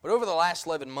last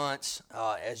 11 months,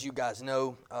 as you guys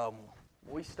know,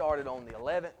 we started on the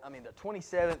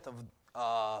 27th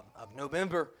of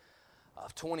November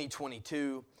of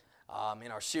 2022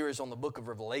 in our series on the book of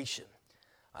Revelation.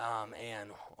 And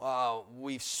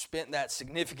we've spent that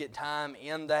significant time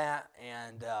in that,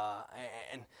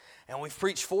 and we've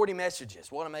preached 40 messages.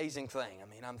 What an amazing thing.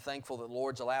 I mean, I'm thankful that the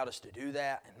Lord's allowed us to do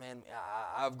that. And man,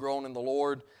 I've grown in the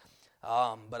Lord,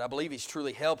 but I believe He's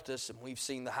truly helped us, and we've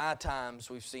seen the high times,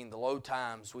 we've seen the low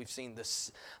times, we've seen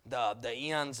the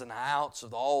ins and the outs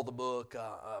of all the book.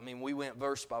 We went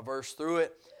verse by verse through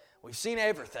it. We've seen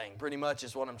everything, pretty much,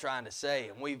 is what I'm trying to say.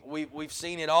 And we've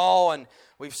seen it all, and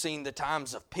we've seen the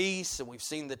times of peace, and we've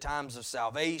seen the times of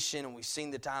salvation, and we've seen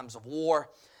the times of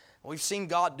war. We've seen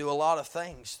God do a lot of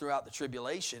things throughout the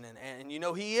tribulation, and you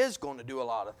know He is going to do a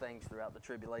lot of things throughout the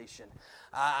tribulation.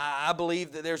 I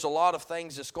believe that there's a lot of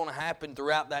things that's going to happen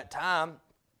throughout that time,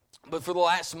 but for the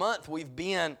last month we've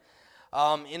been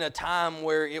in a time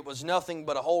where it was nothing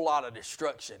but a whole lot of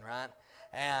destruction, right?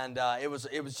 And it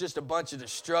was just a bunch of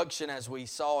destruction, as we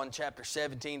saw in chapter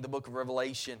 17, the book of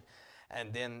Revelation,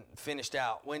 and then finished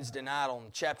out Wednesday night on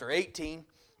chapter 18.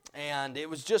 And it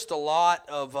was just a lot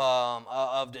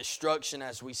of destruction,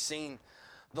 as we've seen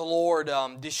the Lord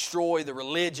destroy the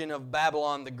religion of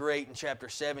Babylon the Great in chapter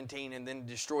 17, and then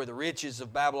destroy the riches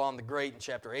of Babylon the Great in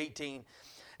chapter 18,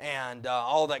 and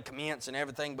all that commence and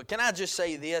everything. But can I just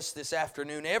say this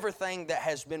afternoon? Everything that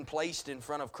has been placed in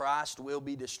front of Christ will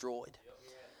be destroyed.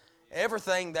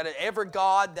 Everything that every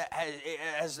God that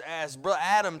has, as Brother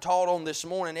Adam taught on this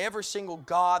morning, every single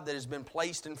God that has been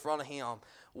placed in front of Him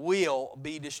will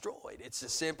be destroyed. It's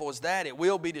as simple as that. It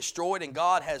will be destroyed, and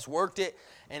God has worked it,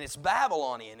 and it's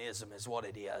Babylonianism is what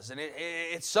it is. And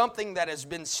it's something that has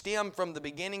been stemmed from the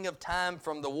beginning of time,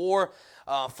 from the war,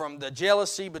 from the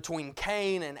jealousy between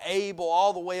Cain and Abel,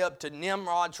 all the way up to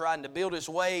Nimrod trying to build his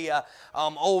way,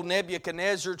 old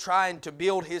Nebuchadnezzar trying to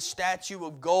build his statue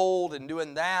of gold and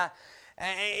doing that.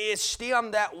 It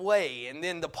stemmed that way, and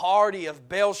then the party of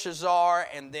Belshazzar,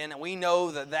 and then we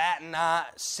know that night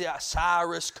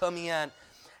Cyrus come in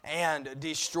and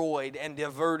destroyed and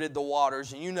diverted the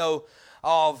waters, and you know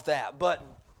all of that. But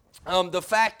the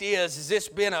fact is it's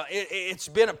been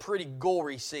a pretty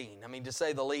gory scene. I mean, to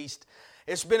say the least,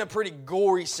 it's been a pretty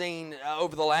gory scene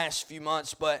over the last few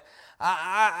months. But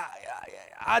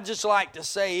I just like to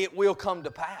say it will come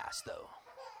to pass, though.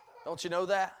 Don't you know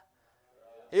that?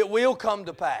 It will come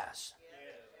to pass.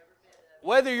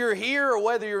 Whether you're here or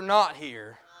whether you're not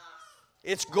here,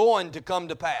 it's going to come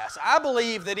to pass. I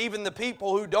believe that even the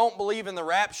people who don't believe in the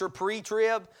rapture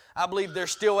pre-trib, I believe they're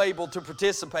still able to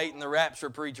participate in the rapture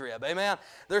pre-trib. Amen?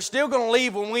 They're still going to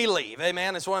leave when we leave.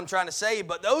 Amen? That's what I'm trying to say.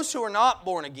 But those who are not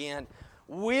born again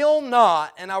will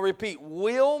not, and I'll repeat,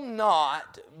 will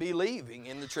not be leaving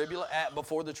in the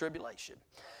before the tribulation.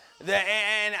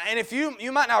 And if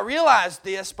you might not realize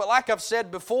this, but like I've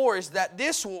said before, is that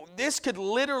this could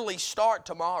literally start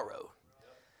tomorrow.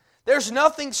 There's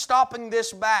nothing stopping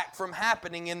this back from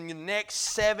happening in the next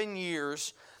 7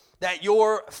 years that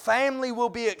your family will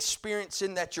be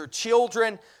experiencing, that your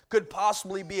children could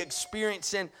possibly be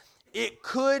experiencing. It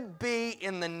could be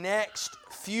in the next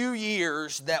few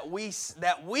years that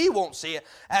we won't see it.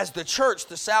 As the church,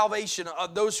 the salvation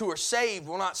of those who are saved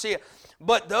will not see it.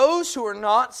 But those who are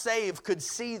not saved could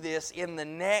see this in the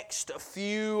next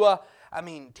few,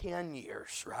 10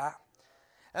 years, right?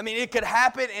 I mean, it could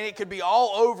happen and it could be all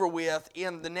over with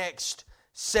in the next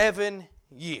 7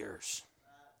 years.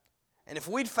 And if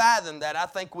we'd fathom that, I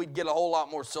think we'd get a whole lot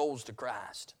more souls to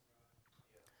Christ.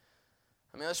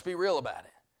 I mean, let's be real about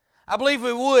it. I believe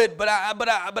we would, but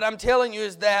I'm telling you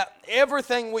is that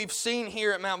everything we've seen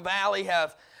here at Mount Valley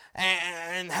have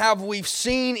we've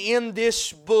seen in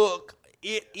this book,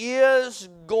 it is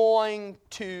going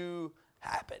to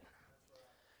happen.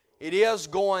 It is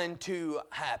going to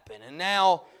happen. And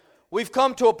now we've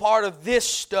come to a part of this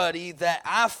study that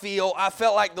I felt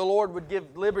like the Lord would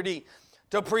give liberty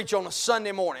to preach on a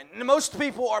Sunday morning. And most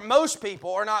people are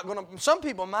not going to, some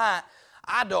people might,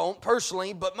 I don't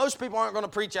personally, but most people aren't going to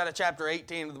preach out of chapter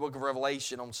 18 of the book of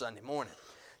Revelation on Sunday morning.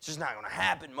 It's just not going to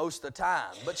happen most of the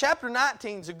time. But chapter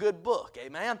 19 is a good book,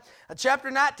 amen?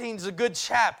 Chapter 19 is a good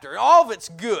chapter. All of it's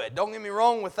good. Don't get me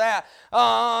wrong with that.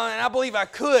 And I believe I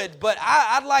could, but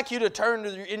I'd like you to turn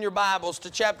in your Bibles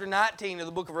to chapter 19 of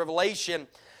the book of Revelation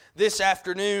this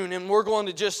afternoon. And we're going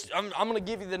to I'm going to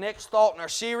give you the next thought in our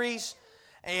series,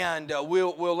 and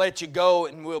we'll let you go,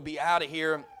 and we'll be out of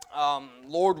here.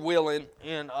 Lord willing,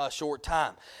 in a short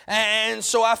time. And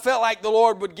so I felt like the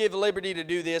Lord would give liberty to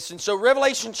do this. And so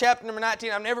Revelation chapter number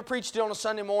 19, I've never preached it on a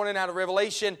Sunday morning out of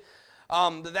Revelation.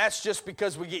 That's just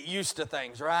because we get used to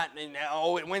things, right? And,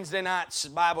 Wednesday night's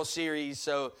Bible series,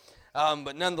 so...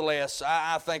 but nonetheless,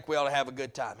 I think we ought to have a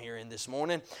good time here in this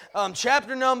morning.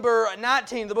 Chapter number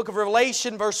 19, the book of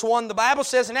Revelation, verse 1, the Bible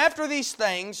says, "And after these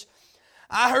things,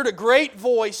 I heard a great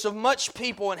voice of much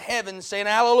people in heaven saying,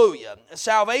 Hallelujah!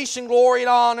 Salvation, glory, and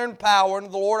honor, and power unto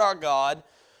the Lord our God.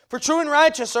 For true and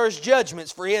righteous are His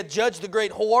judgments. For He hath judged the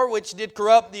great whore, which did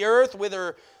corrupt the earth with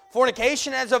her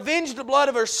fornication, has avenged the blood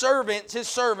of her servants, His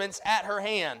servants, at her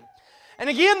hand. And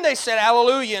again they said,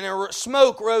 Hallelujah, and a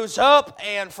smoke rose up,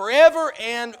 and forever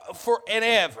and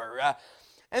ever.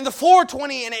 And the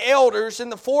 24 and the elders and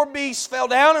the 4 beasts fell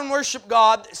down and worshiped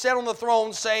God that sat on the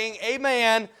throne, saying,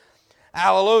 Amen,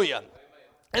 Hallelujah.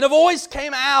 And a voice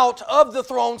came out of the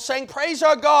throne, saying, Praise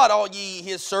our God, all ye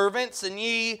His servants, and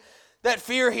ye that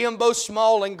fear Him, both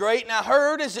small and great. And I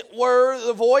heard, as it were,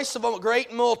 the voice of a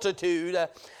great multitude,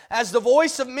 as the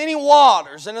voice of many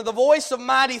waters, and of the voice of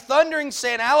mighty thundering,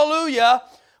 saying, Hallelujah,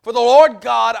 for the Lord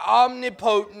God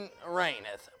omnipotent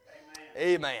reigneth.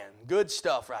 Amen. Good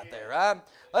stuff right there, right?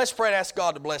 Let's pray and ask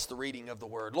God to bless the reading of the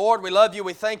Word. Lord, we love You.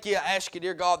 We thank You. I ask You,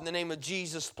 dear God, in the name of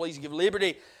Jesus, please give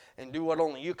liberty and do what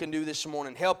only You can do this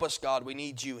morning. Help us, God. We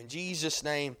need You. In Jesus'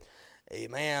 name,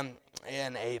 amen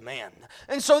and amen.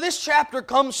 And so this chapter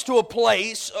comes to a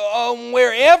place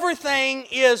where everything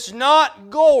is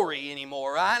not gory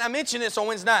anymore, right? I mentioned this on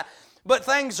Wednesday night. But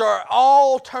things are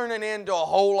all turning into a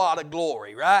whole lot of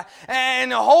glory, right?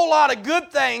 And a whole lot of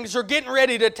good things are getting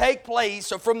ready to take place.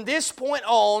 So from this point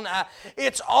on,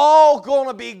 it's all going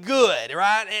to be good,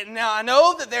 right? And now I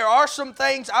know that there are some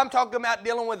things, I'm talking about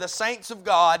dealing with the saints of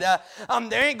God.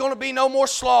 There ain't going to be no more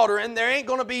slaughtering. There ain't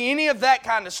going to be any of that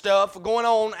kind of stuff going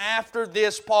on after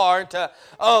this part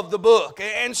of the book.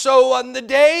 And so the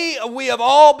day we have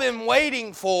all been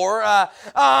waiting for,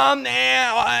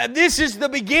 this is the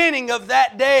beginning of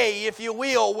that day, if you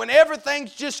will, when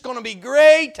everything's just going to be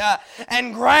great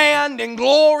and grand and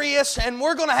glorious, and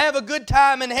we're going to have a good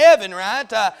time in heaven,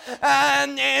 right?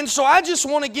 And so I just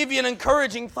want to give you an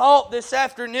encouraging thought this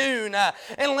afternoon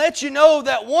and let you know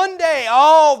that one day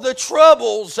all the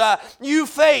troubles you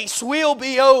face will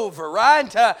be over,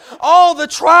 right? All the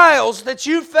trials that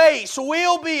you face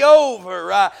will be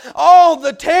over. All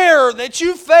the terror that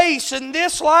you face in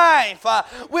this life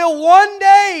will one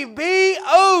day be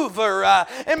over.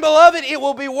 And beloved, it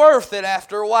will be worth it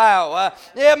after a while.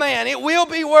 Yeah, man, it will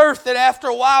be worth it after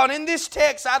a while. And in this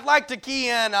text, I'd like to key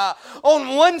in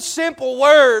on one simple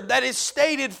word that is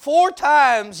stated 4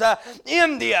 times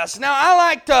in this. Now,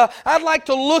 I'd like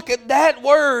to look at that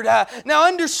word. Now,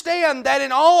 understand that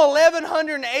in all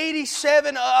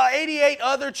 88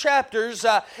 other chapters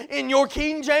in your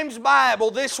King James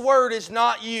Bible, this word is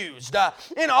not used.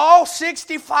 In all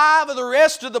 65 of the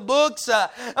rest of the books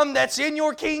that's in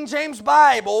your King James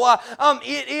Bible,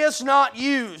 it is not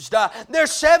used.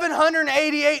 There's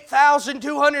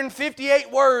 788,258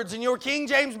 words in your King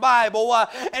James Bible,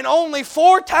 and only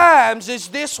 4 times is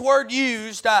this word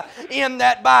used in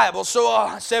that Bible.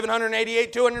 So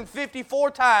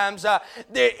 788,254 times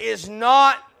there is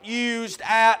not used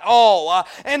at all.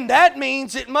 And that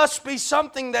means it must be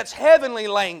something that's heavenly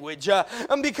language.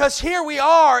 Because here we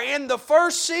are in the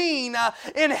first scene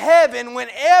in heaven when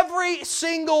every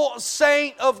single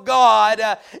saint of God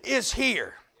is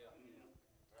here.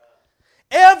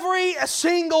 Every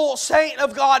single saint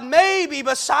of God, maybe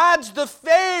besides the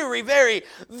very, very,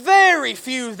 very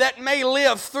few that may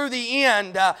live through the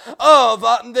end of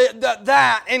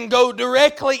that and go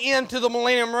directly into the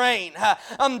millennium reign.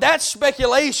 That's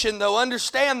speculation, though.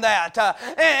 Understand that.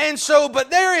 But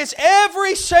there is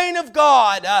every saint of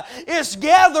God is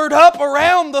gathered up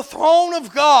around the throne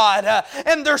of God,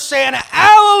 and they're saying,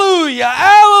 Hallelujah,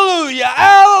 Hallelujah,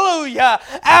 Hallelujah,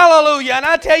 Hallelujah. And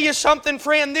I tell you something,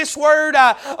 friend, this word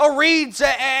reads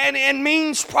and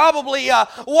means probably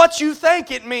what you think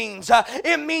it means.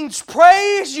 It means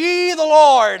praise ye the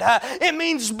Lord. It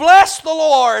means bless the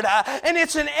Lord. And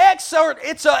it's an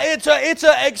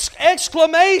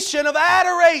exclamation of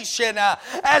adoration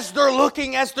as they're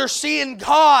looking, as they're seeing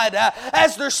God,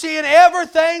 as they're seeing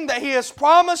everything that He has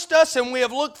promised us and we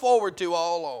have looked forward to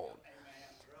all along.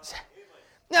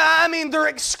 Now, I mean, they're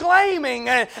exclaiming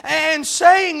and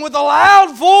saying with a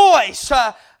loud voice,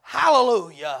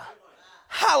 Hallelujah.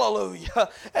 Hallelujah.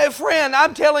 Hey, friend,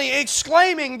 I'm telling you,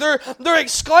 exclaiming, they're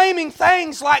exclaiming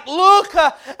things like, look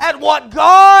at what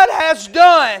God has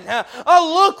done.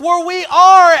 Look where we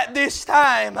are at this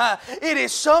time. It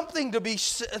is something to be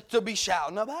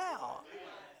shouting about.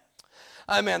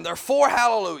 Amen. There are 4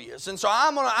 hallelujahs. And so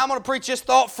I'm gonna preach this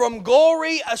thought from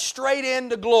glory straight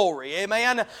into glory.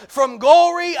 Amen. From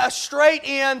glory straight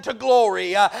into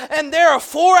glory. And there are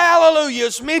 4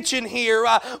 hallelujahs mentioned here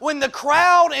when the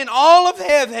crowd in all of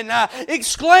heaven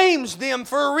exclaims them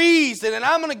for a reason. And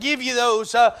I'm going to give you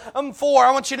those 4.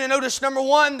 I want you to notice number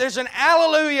 1, there's an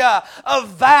hallelujah of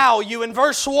value in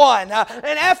verse 1.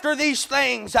 And after these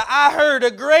things, I heard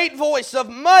a great voice of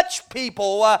much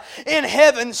people in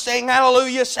heaven saying, hallelujah,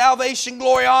 salvation,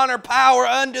 glory, honor, power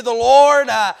unto the Lord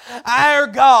our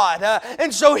God.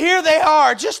 And so here they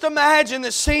are. Just imagine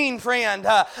the scene, friend.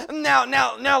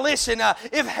 Now listen,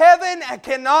 if heaven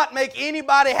cannot make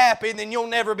anybody happy, then you'll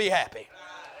never be happy.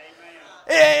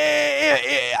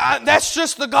 That's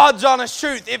just the God's honest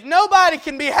truth. If nobody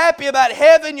can be happy about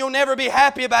heaven, you'll never be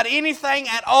happy about anything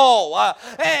at all.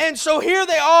 And so here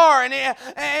they are,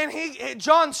 and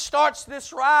John starts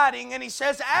this writing, and he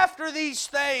says, after these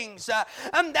things,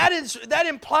 that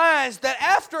implies that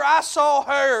after I saw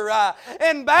her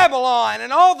in Babylon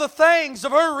and all the things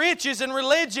of her riches and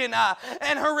religion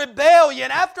and her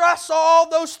rebellion, after I saw all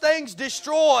those things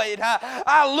destroyed,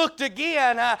 I looked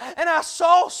again and I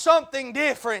saw something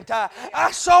different.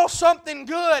 I saw something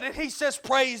good, and he says,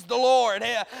 praise the Lord.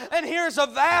 And here's a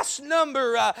vast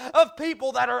number of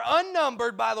people that are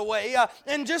unnumbered, by the way.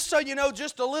 And just so you know,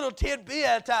 just a little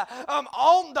tidbit,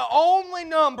 the only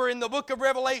number in the book of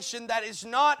Revelation that is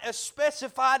not a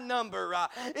specified number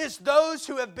is those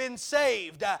who have been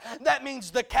saved. That means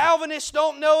the Calvinists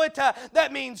don't know it.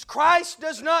 That means Christ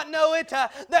does not know it.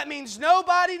 That means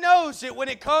nobody knows it when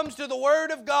it comes to the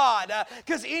Word of God,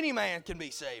 because any man can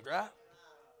be saved, right?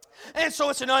 And so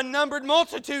it's an unnumbered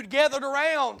multitude gathered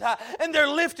around, and they're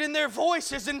lifting their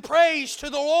voices in praise to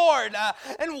the Lord.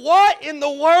 And what in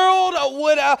the world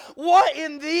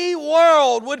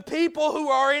would people who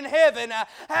are in heaven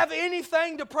have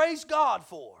anything to praise God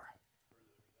for?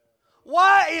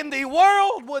 Why in the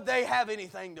world would they have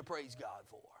anything to praise God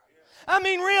for? I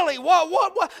mean, really,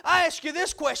 what? I ask you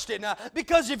this question,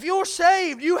 because if you're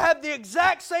saved, you have the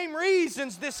exact same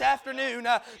reasons this afternoon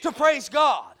to praise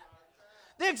God.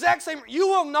 The exact same. You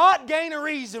will not gain a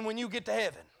reason when you get to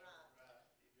heaven.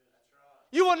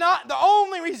 You will not. The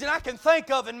only reason I can think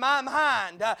of in my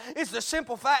mind is the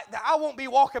simple fact that I won't be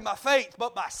walking by faith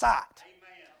but by sight.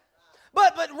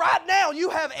 But right now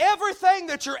you have everything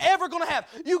that you're ever going to have.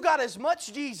 You got as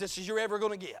much Jesus as you're ever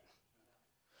going to get.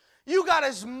 You got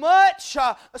as much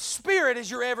Spirit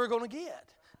as you're ever going to get.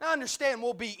 Now, I understand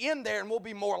we'll be in there and we'll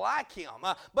be more like Him.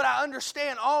 But I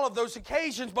understand all of those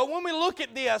occasions. But when we look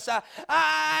at this,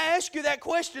 I ask you that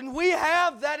question. We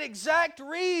have that exact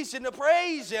reason to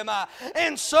praise Him.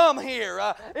 And some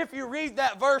here, if you read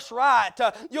that verse right,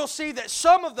 you'll see that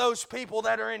some of those people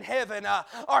that are in heaven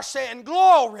are saying,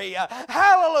 glory,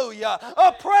 hallelujah,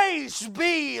 praise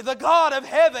be the God of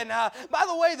heaven. By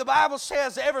the way, the Bible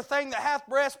says everything that hath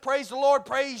breath, praise the Lord,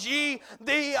 praise ye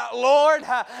the Lord.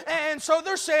 And so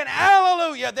they're saying,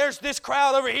 hallelujah. There's this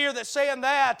crowd over here that's saying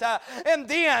that. And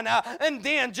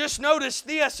then just notice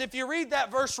this. If you read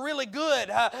that verse really good,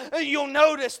 you'll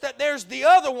notice that there's the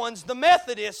other ones, the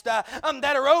Methodists, that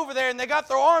are over there, and they got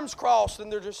their arms crossed, and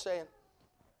they're just saying,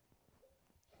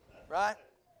 right?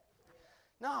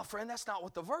 No, friend, that's not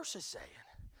what the verse is saying.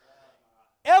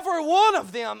 Every one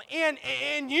of them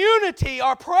in unity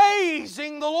are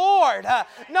praising the Lord.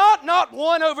 Not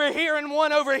one over here and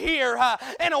one over here,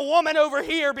 and a woman over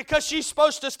here because she's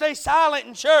supposed to stay silent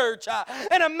in church,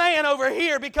 and a man over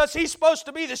here because he's supposed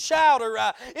to be the shouter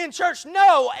in church.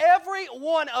 No, every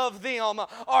one of them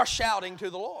are shouting to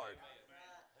the Lord.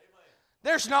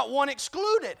 There's not one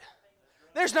excluded.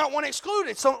 There's not one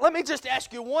excluded. So let me just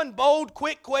ask you one bold,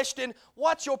 quick question.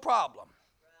 What's your problem?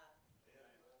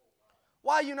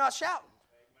 Why are you not shouting?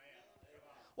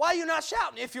 Why are you not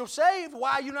shouting? If you're saved,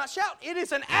 why are you not shouting? It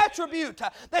is an attribute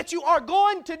that you are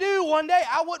going to do one day.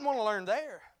 I wouldn't want to learn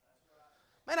there.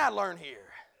 Man, I'd learn here.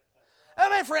 I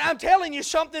mean, friend, I'm telling you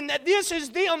something that this is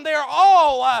them. They're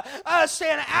all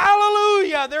saying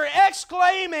hallelujah. They're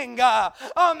exclaiming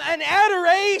an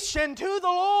adoration to the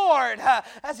Lord.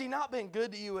 Has He not been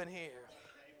good to you in here?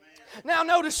 Now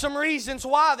notice some reasons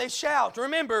why they shout.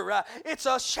 Remember, it's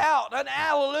a shout, an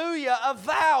hallelujah of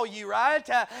value, right?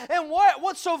 And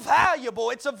what's so valuable?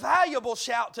 It's a valuable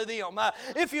shout to them,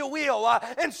 if you will.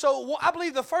 And so I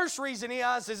believe the first reason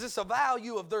is it's a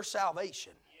value of their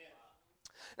salvation.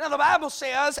 Now the Bible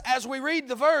says, as we read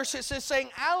the verse, it says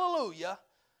saying hallelujah,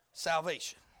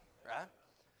 salvation, right?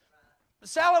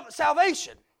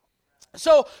 Salvation.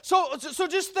 So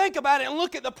just think about it and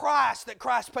look at the price that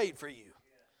Christ paid for you.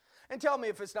 And tell me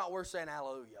if it's not worth saying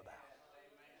hallelujah about.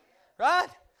 Right?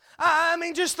 I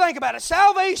mean, just think about it.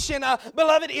 Salvation,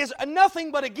 beloved, is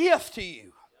nothing but a gift to you.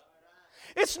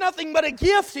 It's nothing but a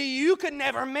gift to you. You can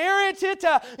never merit it.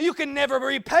 You can never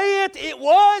repay it. It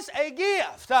was a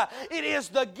gift. It is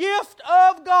the gift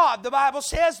of God. The Bible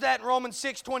says that in Romans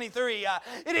 6:23.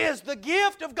 It is the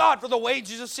gift of God. For the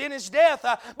wages of sin is death.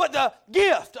 But the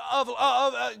gift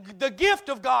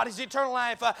of God is eternal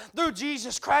life through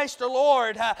Jesus Christ our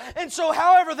Lord. And so,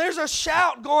 however, there's a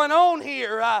shout going on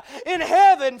here in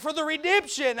heaven for the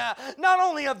redemption, not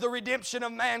only of the redemption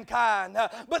of mankind,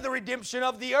 but the redemption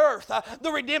of the earth.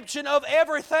 The redemption of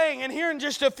everything. And here in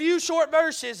just a few short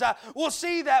verses, we'll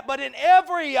see that. But in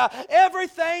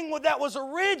everything that was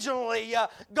originally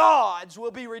God's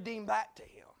will be redeemed back to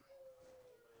Him.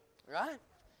 Right?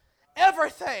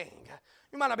 Everything.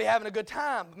 You might not be having a good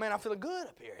time, but man, I'm feeling good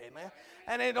up here, amen.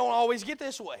 And it don't always get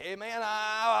this way, amen.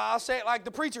 I'll say it like the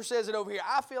preacher says it over here.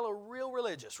 I feel real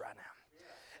religious right now.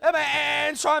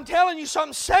 And so I'm telling you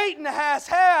something, Satan has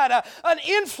had an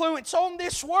influence on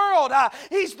this world.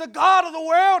 He's the God of the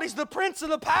world. He's the prince of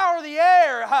the power of the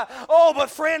air. But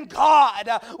friend, God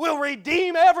will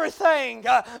redeem everything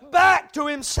back to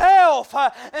Himself.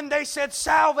 And they said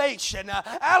salvation.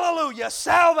 Hallelujah,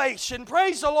 salvation.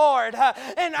 Praise the Lord.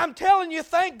 And I'm telling you,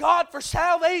 thank God for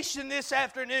salvation this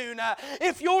afternoon.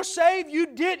 If you're saved, you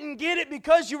didn't get it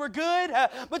because you were good,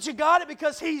 but you got it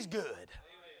because He's good.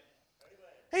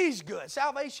 He's good.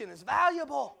 Salvation is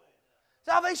valuable.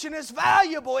 Salvation is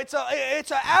valuable. It's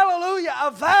a hallelujah, a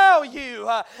value.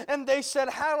 And they said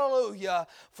hallelujah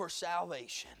for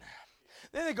salvation.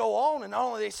 Then they go on, and not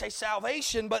only they say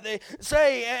salvation, but they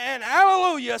say, and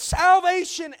hallelujah,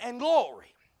 salvation and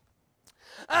glory.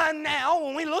 Now,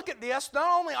 when we look at this,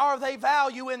 not only are they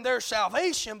valuing their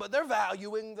salvation, but they're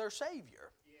valuing their Savior.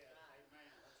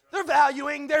 They're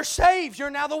valuing their Savior.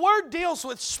 Now, the word deals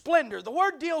with splendor. The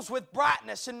word deals with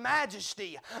brightness and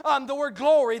majesty. The word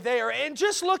glory there. And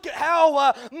just look at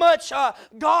how much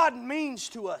God means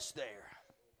to us there.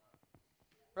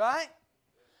 Right?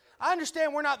 I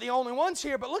understand we're not the only ones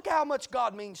here, but look how much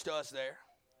God means to us there.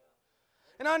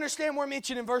 And I understand we're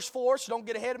mentioned in verse 4, so don't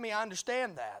get ahead of me. I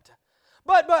understand that.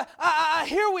 But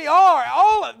here we are.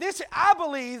 All of this, I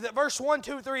believe that verse 1,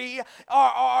 2, 3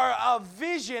 are a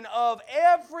vision of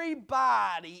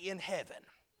everybody in heaven.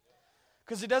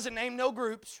 Because it doesn't name no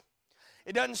groups.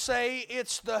 It doesn't say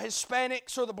it's the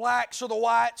Hispanics or the blacks or the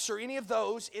whites or any of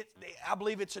those. I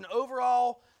believe it's an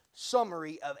overall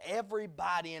summary of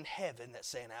everybody in heaven that's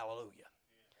saying hallelujah.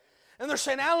 And they're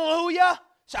saying hallelujah.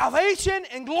 Salvation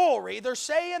and glory. They're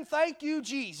saying, thank you,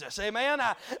 Jesus. Amen.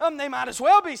 They might as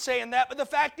well be saying that, but the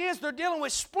fact is they're dealing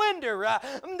with splendor,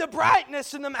 the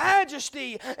brightness and the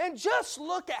majesty. And just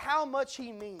look at how much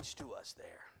He means to us there.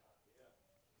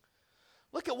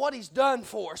 Look at what He's done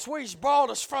for us, where He's brought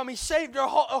us from. He saved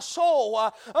our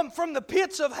soul from the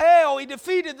pits of hell. He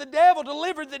defeated the devil,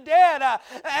 delivered the dead,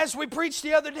 as we preached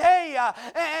the other day,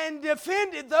 and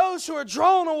defended those who are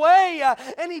drawn away.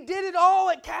 And He did it all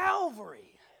at Calvary.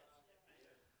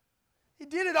 He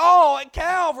did it all at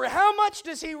Calvary. How much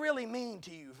does He really mean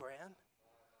to you, friend?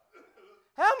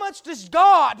 How much does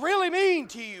God really mean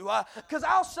to you? Because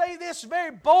I'll say this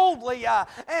very boldly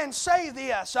and say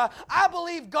this. I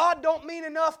believe God don't mean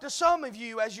enough to some of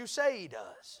you as you say He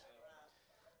does.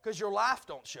 Because your life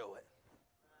don't show it.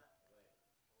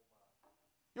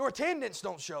 Your attendance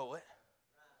don't show it.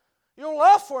 Your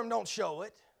love for Him don't show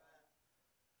it.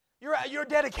 Your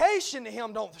dedication to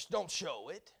Him don't show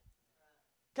it.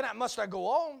 Must I go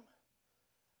on?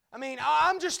 I mean,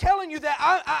 I'm just telling you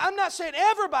that I'm not saying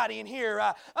everybody in here.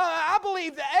 I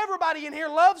believe that everybody in here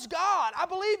loves God. I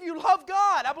believe you love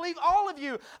God. I believe all of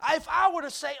you, if I were to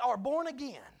say, are born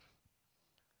again.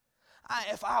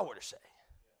 If I were to say.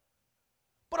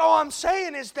 But all I'm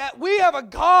saying is that we have a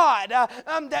God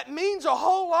that means a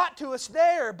whole lot to us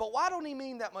there. But why don't He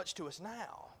mean that much to us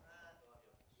now?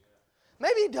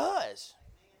 Maybe He does.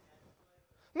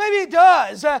 Maybe He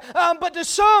does, but to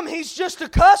some He's just a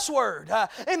cuss word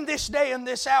in this day and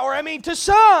this hour. I mean, to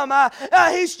some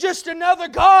He's just another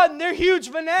God in their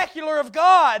huge vernacular of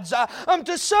gods.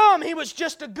 To some He was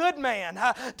just a good man.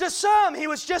 To some He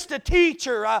was just a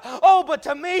teacher. But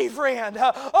to me, friend,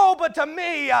 but to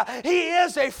me He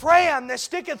is a friend that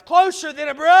sticketh closer than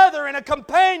a brother and a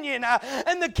companion,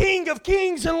 and the King of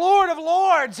kings and Lord of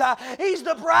lords. He's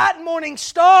the bright morning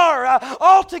star,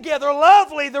 altogether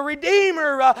lovely, the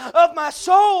Redeemer, of my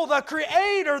soul, the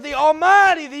Creator, the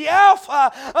Almighty, the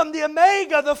Alpha, the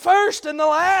Omega, the first and the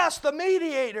last, the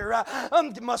mediator.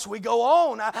 Must we go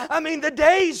on? The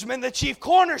daysman, the chief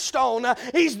cornerstone.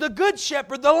 He's the good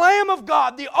shepherd, the Lamb of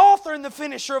God, the author and the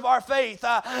finisher of our faith.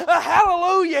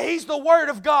 Hallelujah. He's the Word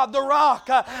of God, the rock.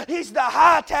 He's the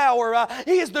high tower.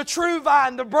 He is the true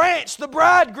vine, the branch, the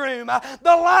bridegroom,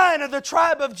 the Lion of the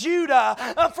tribe of Judah.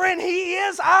 Friend, He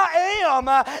is I am,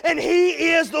 and He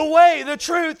is the way, the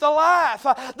truth, the life,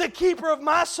 the keeper of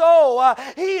my soul.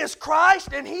 He is Christ,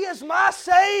 and He is my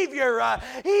Savior.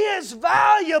 He is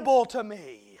valuable to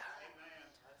me.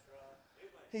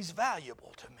 He's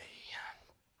valuable to me.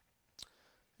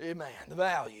 Amen. The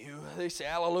value, they say,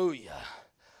 hallelujah,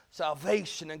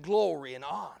 salvation and glory and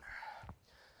honor.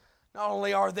 Not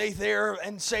only are they there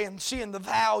and seeing the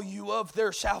value of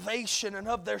their salvation and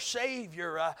of their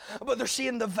Savior, but they're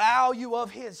seeing the value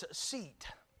of His seat.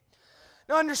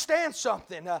 Now understand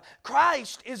something.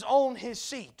 Christ is on His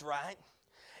seat, right?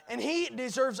 And He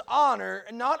deserves honor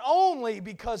not only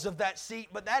because of that seat,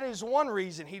 but that is one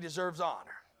reason He deserves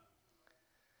honor.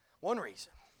 One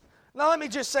reason. Now let me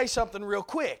just say something real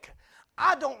quick.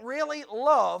 I don't really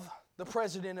love the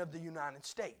President of the United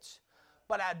States,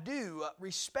 but I do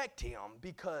respect him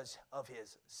because of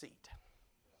his seat.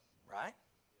 Right?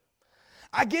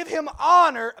 I give him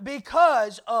honor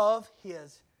because of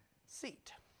his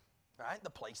seat. Right? The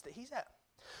place that he's at.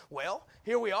 Well,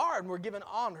 here we are, and we're giving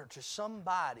honor to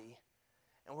somebody,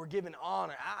 and we're giving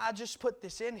honor. I just put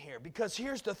this in here because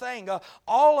here's the thing.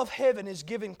 All of heaven is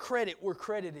giving credit where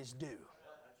credit is due.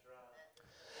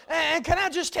 And can I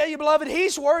just tell you, beloved,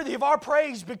 He's worthy of our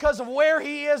praise because of where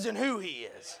He is and who He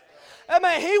is.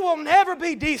 He will never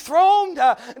be dethroned,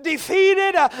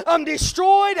 defeated,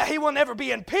 destroyed. He will never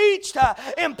be impeached,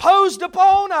 imposed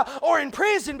upon, or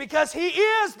imprisoned because He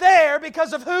is there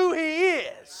because of who He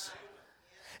is.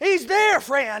 He's there,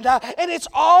 friend, and it's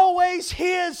always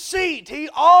His seat. He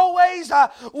always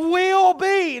will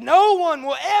be. No one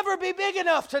will ever be big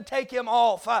enough to take Him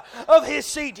off of His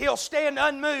seat. He'll stand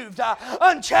unmoved,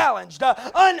 unchallenged,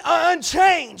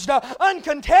 unchanged,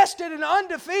 uncontested, and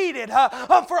undefeated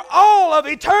for all of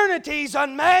eternities,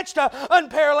 unmatched,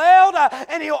 unparalleled,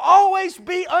 and He'll always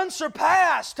be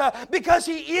unsurpassed because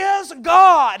He is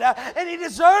God, and He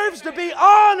deserves to be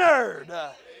honored.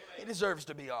 He deserves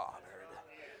to be honored.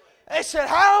 They said,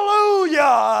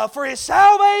 hallelujah, for His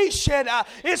salvation,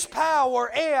 His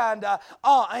power, and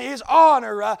His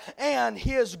honor, and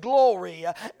His glory,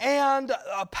 and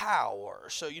power.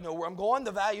 So you know where I'm going,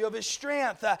 the value of His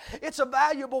strength. It's a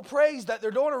valuable praise that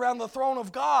they're doing around the throne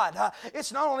of God.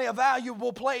 It's not only a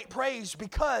valuable praise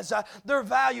because they're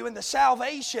valuing the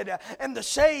salvation and the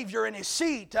Savior and His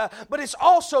seat, but it's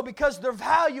also because they're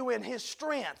valuing His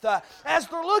strength. As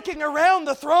they're looking around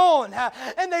the throne,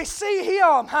 and they see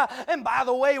Him. And by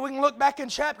the way, we can look back in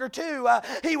chapter 2.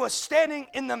 He was standing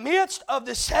in the midst of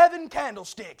the 7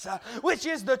 candlesticks, which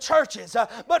is the churches.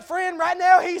 But friend, right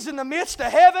now He's in the midst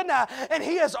of heaven, and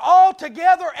He is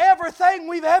altogether everything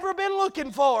we've ever been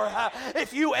looking for.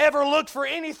 If you ever looked for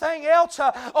anything else,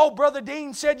 Brother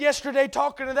Dean said yesterday,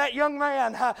 talking to that young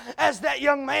man, as that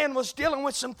young man was dealing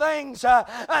with some things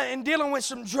and dealing with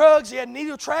some drugs. He had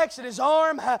needle tracks in his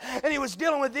arm, and he was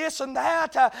dealing with this and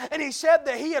that, and he said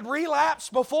that he had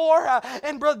relapsed before.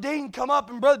 And Brother Dean come up,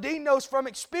 and Brother Dean knows from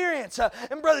experience.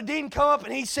 And Brother Dean come up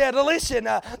and he said, listen,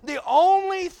 the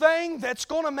only thing that's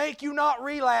going to make you not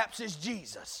relapse is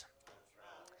Jesus.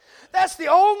 That's the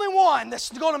only one that's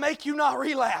going to make you not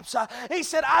relapse. He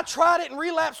said, I tried it and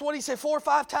relapsed, 4 or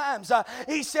 5 times.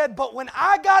 He said, but when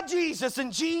I got Jesus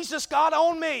and Jesus got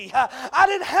on me, I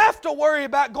didn't have to worry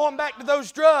about going back to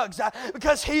those drugs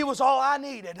because He was all I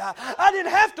needed. I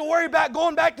didn't have to worry about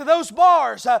going back to those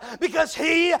bars because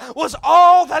He was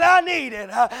all that I needed.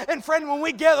 And friend, when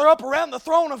we gather up around the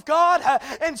throne of God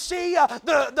and see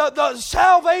the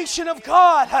salvation of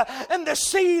God and the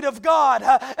seed of God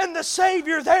and the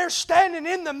Savior there standing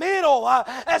in the middle,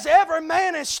 as every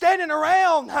man is standing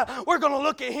around, we're going to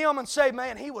look at Him and say,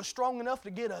 man, He was strong enough to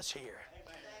get us here.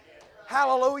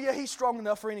 Hallelujah. He's strong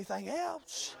enough for anything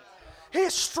else.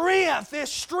 His strength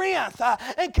is strength.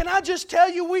 And can I just tell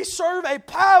you, we serve a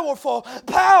powerful,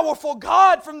 powerful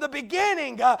God from the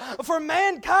beginning for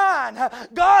mankind.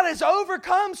 God has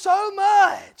overcome so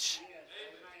much.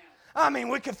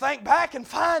 We could think back and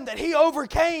find that He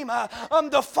overcame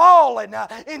the fallen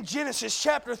in Genesis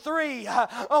chapter 3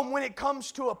 when it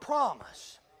comes to a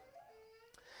promise.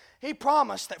 He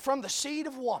promised that from the seed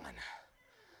of woman,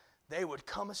 there would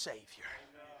come a Savior.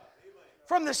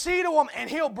 From the seed of woman, and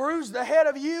He'll bruise the head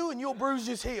of you and you'll bruise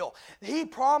His heel. He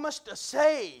promised a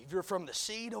Savior from the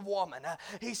seed of woman.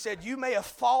 He said, you may have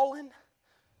fallen,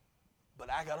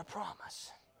 but I got a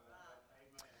promise.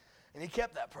 And he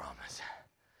kept that promise.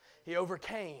 He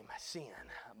overcame sin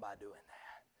by doing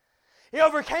that. He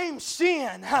overcame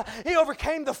sin. He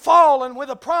overcame the fallen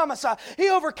with a promise. He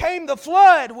overcame the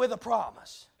flood with a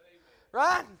promise.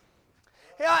 Right?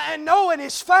 And Noah and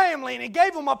his family, and he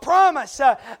gave them a promise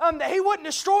that he wouldn't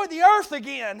destroy the earth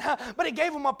again, but he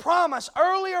gave them a promise,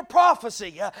 earlier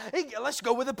prophecy. Let's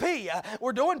go with a P.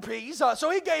 We're doing P's. So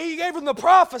he gave them the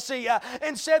prophecy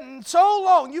and said, so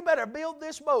long, you better build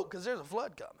this boat because there's a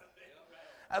flood coming.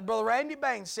 As Brother Randy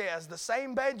Bain says, the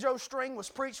same banjo string was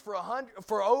preached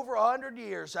for over 100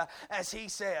 years as he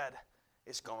said,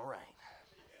 it's going to rain.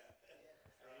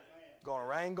 Going to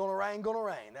rain, going to rain, going to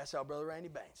rain. That's how Brother Randy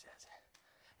Bain says it.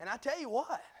 And I tell you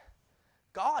what,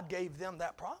 God gave them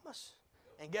that promise.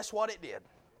 And guess what it did?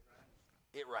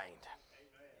 It rained.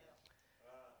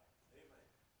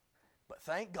 But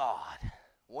thank God,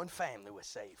 one family was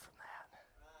saved from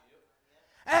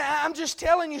that. And I'm just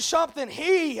telling you something.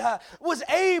 He was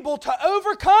able to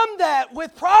overcome that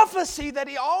with prophecy that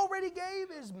he already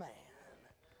gave his man.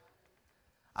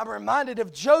 I'm reminded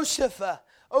of Joseph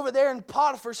over there in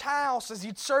Potiphar's house as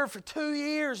he'd served for 2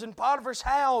 years in Potiphar's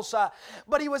house.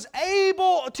 But he was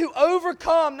able to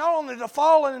overcome not only the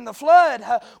fallen and the flood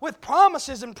with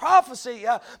promises and prophecy,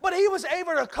 but he was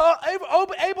able to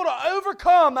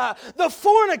overcome the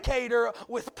fornicator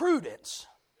with prudence.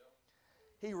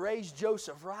 He raised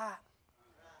Joseph right.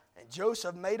 And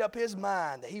Joseph made up his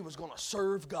mind that he was going to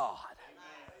serve God.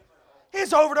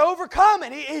 He's over to overcome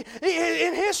it.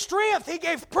 In his strength, he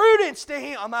gave prudence to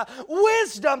him,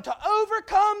 wisdom to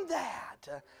overcome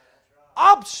that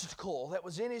obstacle that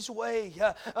was in his way.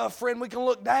 Friend, we can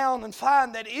look down and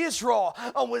find that Israel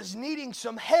was needing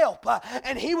some help,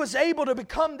 and he was able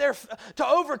to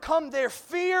overcome their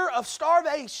fear of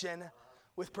starvation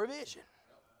with provision.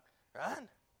 Right?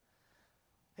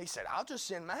 He said, I'll just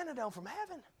send manna down from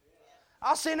heaven.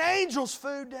 I'll send angels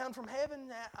food down from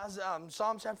heaven.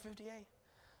 Psalm chapter 58.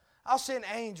 I'll send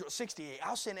angels, 68.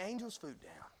 I'll send angels food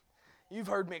down. You've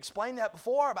heard me explain that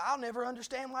before, but I'll never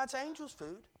understand why it's angels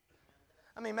food.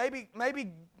 I mean,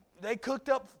 maybe they cooked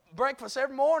up breakfast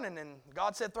every morning and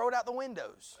God said, throw it out the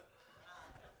windows.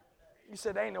 You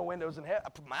said there ain't no windows in heaven.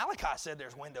 Malachi said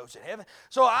there's windows in heaven.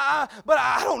 But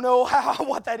I don't know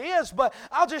what that is. But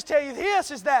I'll just tell you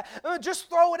this, is that just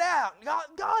throw it out.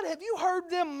 God, have you heard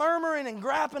them murmuring and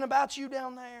griping about you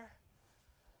down there?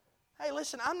 Hey,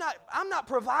 listen, I'm not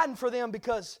providing for them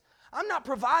because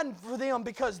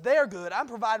they're good. I'm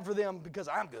providing for them because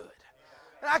I'm good.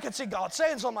 And I could see God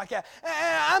saying something like that.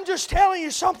 And I'm just telling you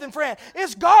something, friend.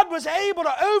 Is God was able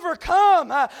to overcome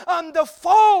the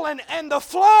fallen and the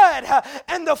flood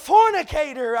and the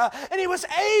fornicator. And he was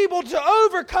able to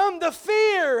overcome the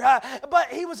fear.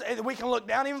 But we can look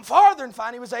down even farther and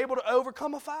find he was able to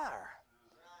overcome a fire.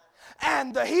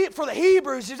 And for the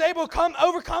Hebrews, he was able to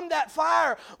overcome that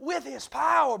fire with his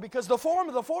power, because the form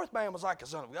of the fourth man was like the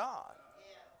Son of God.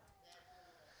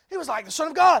 He was like the Son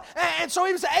of God. And so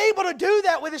he was able to do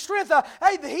that with his strength.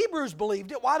 Hey, the Hebrews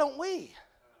believed it. Why don't we?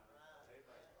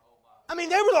 I mean,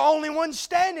 they were the only ones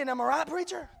standing. Am I right,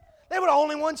 preacher? They were the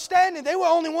only ones standing. They were the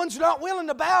only ones not willing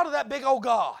to bow to that big old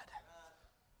God.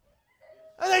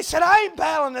 And they said, I ain't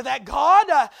bowing to that God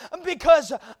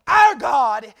because our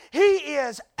God, He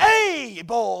is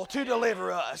able to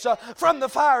deliver us from the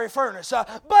fiery furnace.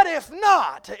 But if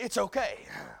not, it's okay.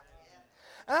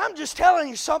 And I'm just telling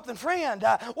you something, friend.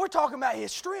 We're talking about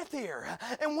His strength here.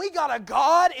 And we got a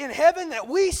God in heaven that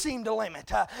we seem to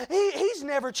limit. He's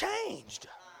never changed.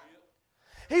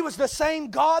 He was the same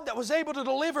God that was able to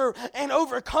deliver and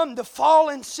overcome the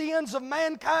fallen sins of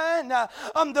mankind,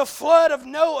 the flood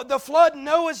in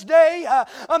Noah's day,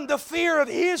 the fear of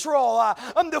Israel,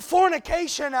 the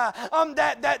fornication,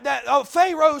 that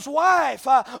Pharaoh's wife,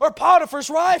 or Potiphar's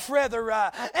wife rather,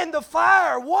 and the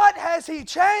fire. What has He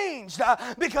changed?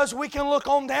 Because we can look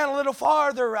on down a little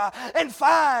farther and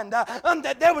find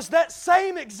that there was that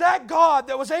same exact God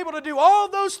that was able to do all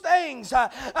those things,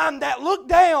 that looked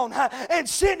down and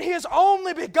sent His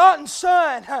only begotten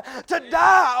Son to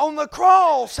die on the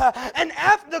cross. And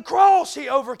after the cross, He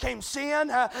overcame sin,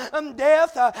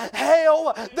 death,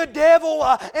 hell, the devil,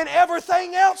 and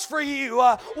everything else for you.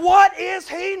 What is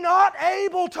He not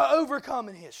able to overcome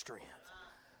in His strength?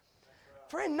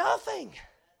 Friend, nothing.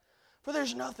 For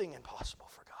there's nothing impossible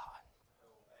for God.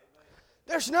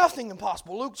 There's nothing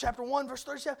impossible. Luke chapter 1, verse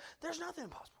 37, there's nothing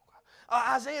impossible.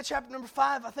 Isaiah chapter number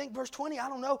 5, I think verse 20, I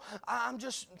don't know. I'm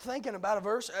just thinking about a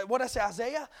verse. What did I say,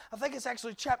 Isaiah? I think it's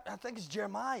actually I think it's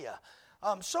Jeremiah.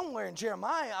 Somewhere in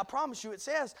Jeremiah, I promise you, it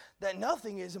says that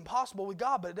nothing is impossible with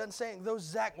God, but it doesn't say those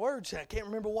exact words. I can't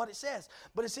remember what it says,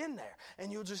 but it's in there,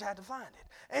 and you'll just have to find it.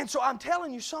 And so I'm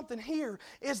telling you something here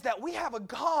is that we have a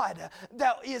God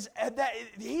that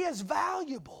He is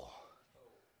valuable.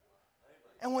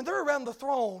 And when they're around the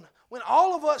throne, when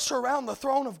all of us are around the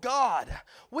throne of God,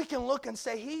 we can look and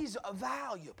say He's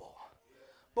valuable.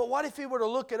 But what if He were to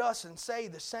look at us and say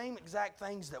the same exact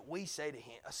things that we say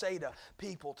to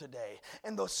people today?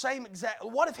 And the same exact,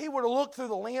 what if He were to look through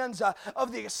the lens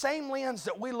of the same lens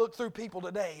that we look through people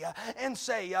today and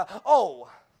say,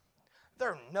 oh,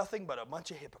 they're nothing but a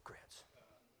bunch of hypocrites?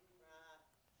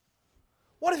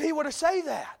 What if He were to say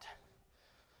that?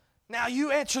 Now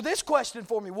you answer this question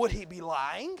for me. Would He be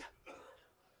lying?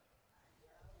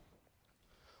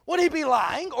 Would He be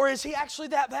lying, or is He actually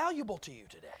that valuable to you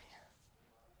today?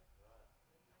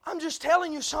 I'm just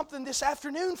telling you something this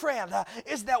afternoon, friend,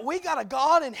 is that we got a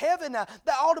God in heaven that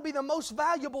ought to be the most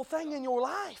valuable thing in your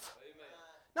life. Amen.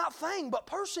 Not thing, but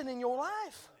person in your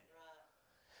life.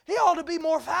 He ought to be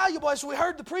more valuable, as we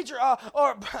heard the preacher,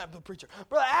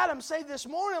 Brother Adam say this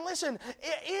morning. Listen,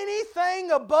 anything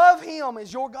above Him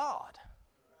is your God.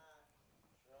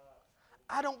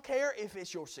 I don't care if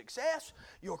it's your success,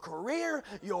 your career,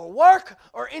 your work,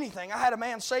 or anything. I had a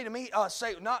man say to me,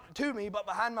 not to me, but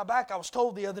behind my back, I was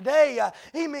told the other day,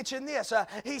 he mentioned this.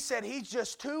 He said he's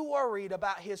just too worried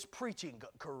about his preaching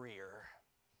career.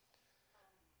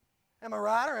 Am I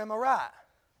right or am I right?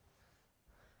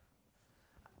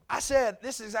 I said,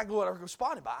 this is exactly what I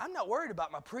responded by. I'm not worried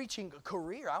about my preaching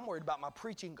career. I'm worried about my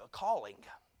preaching calling.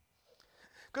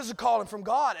 Because it's a calling from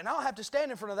God, and I don't have to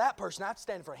stand in front of that person. I have to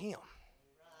stand in front of Him.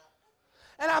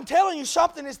 And I'm telling you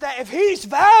something is that if He's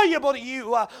valuable to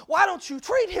you, why don't you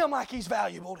treat Him like He's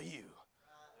valuable to you?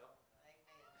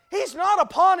 He's not a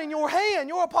pawn in your hand.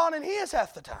 You're a pawn in His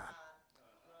half the time.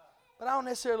 But I don't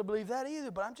necessarily believe that either.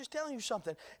 But I'm just telling you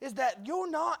something, is that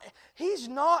He's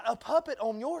not a puppet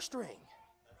on your string.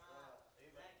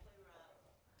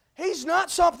 He's not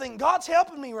something. God's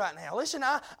helping me right now. Listen,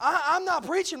 I'm not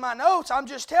preaching my notes. I'm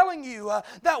just telling you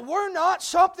that we're not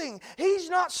something. He's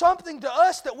not something to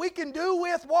us that we can do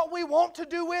with what we want to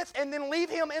do with and then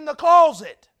leave Him in the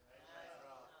closet.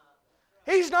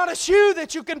 He's not a shoe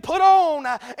that you can put on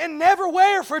and never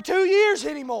wear for 2 years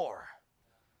anymore.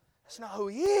 That's not who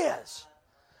He is.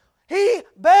 He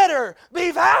better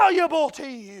be valuable to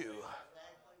you.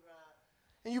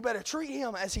 And you better treat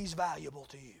Him as He's valuable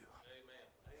to you.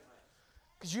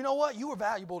 Because you know what? You are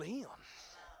valuable to Him.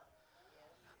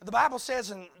 The Bible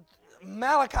says in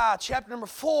Malachi chapter number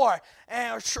 4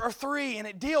 or 3, and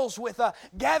it deals with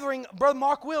gathering. Brother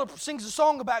Mark Wheeler sings a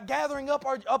song about gathering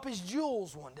up his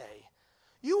jewels one day.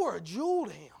 You were a jewel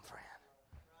to Him, friend.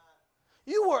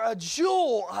 You were a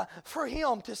jewel for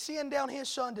Him to send down His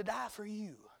Son to die for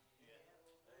you.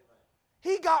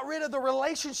 He got rid of the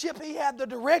relationship He had, the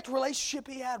direct relationship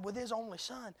He had with His only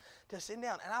Son to send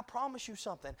down. And I promise you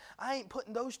something, I ain't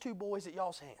putting those two boys at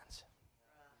y'all's hands.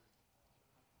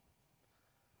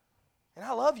 And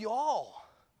I love you all.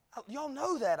 Y'all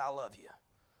know that I love you.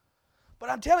 But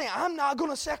I'm telling you, I'm not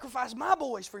going to sacrifice my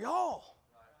boys for y'all.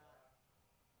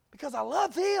 Because I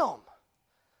love them.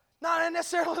 Not I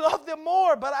necessarily love them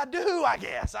more, but I do, I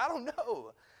guess. I don't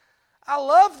know. I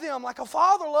love them like a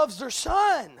father loves their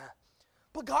son.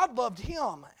 But God loved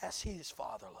him as His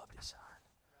Father loved His Son.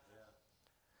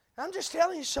 Yeah. I'm just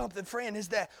telling you something, friend, is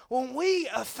that when we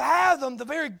fathom the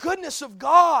very goodness of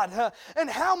God and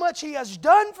how much He has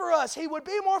done for us, He would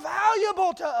be more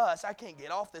valuable to us. I can't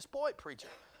get off this point, preacher.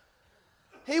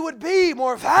 He would be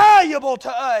more valuable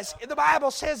to us. The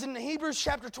Bible says in Hebrews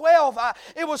chapter 12,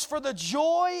 it was for the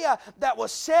joy that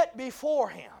was set before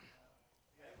Him.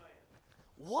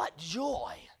 What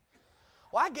joy!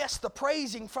 Well, I guess the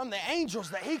praising from the angels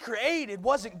that He created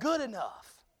wasn't good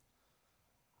enough.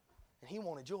 And He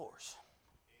wanted yours.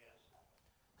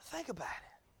 Think about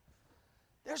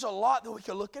it. There's a lot that we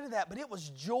could look into that, but it was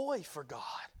joy for God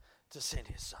to send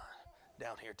His Son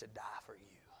down here to die for you.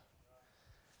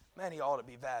 Man, He ought to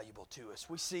be valuable to us.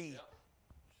 We see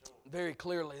very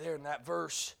clearly there in that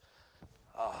verse,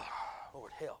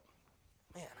 Lord help.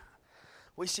 Man,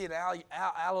 we see an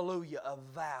hallelujah of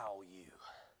value.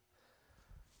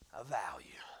 A value.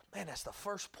 Man, that's the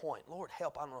first point. Lord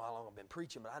help. I don't know how long I've been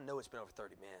preaching, but I know it's been over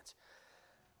 30 minutes.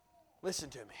 Listen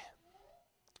to me.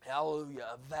 Hallelujah,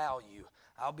 a value.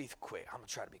 I'll be quick. I'm going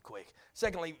to try to be quick.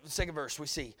 Second verse, we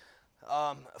see,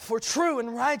 for true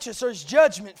and righteous is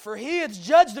judgment, for He has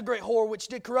judged the great whore which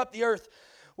did corrupt the earth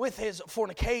with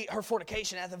her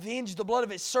fornication, hath avenged the blood of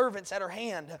his servants at her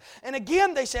hand. And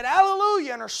again they said,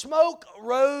 Alleluia, and her smoke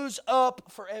rose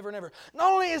up forever and ever.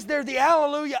 Not only is there the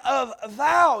Alleluia of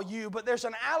value, but there's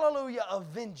an Alleluia of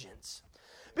vengeance.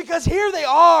 Because here they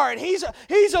are, and He's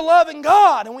a loving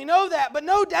God, and we know that, but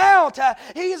no doubt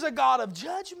He is a God of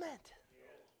judgment.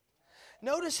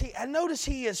 Notice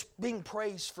He is being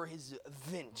praised for His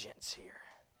vengeance here.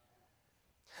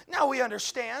 Now we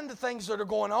understand the things that are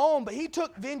going on, but He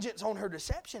took vengeance on her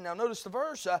deception. Now notice the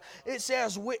verse. It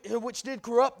says, which did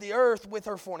corrupt the earth with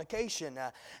her fornication.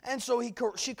 And so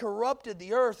she corrupted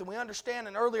the earth, and we understand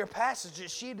in earlier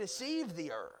passages she deceived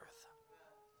the earth.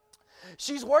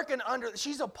 She's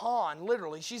she's a pawn,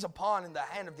 literally. She's a pawn in the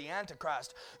hand of the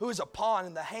Antichrist, who is a pawn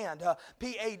in the hand,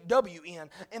 P-A-W-N,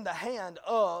 in the hand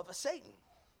of Satan.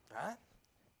 Right?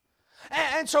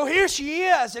 And so here she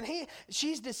is, and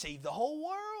she's deceived the whole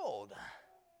world.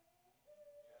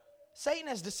 Satan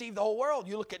has deceived the whole world.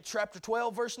 You look at chapter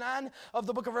 12, verse 9 of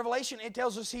the book of Revelation, it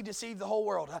tells us he deceived the whole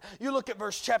world. You look at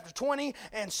verse chapter 20,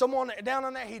 and someone down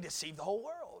on there, he deceived the whole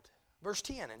world. Verse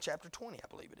 10 in chapter 20, I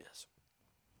believe it is.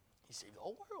 He deceived the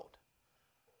whole world.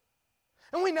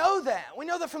 And we know that. We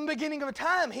know that from the beginning of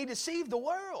time, he deceived the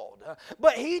world.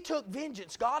 But he took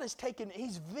vengeance. God has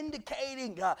he's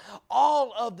vindicating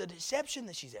all of the deception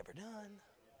that she's ever done.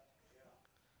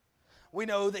 We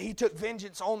know that he took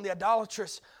vengeance on the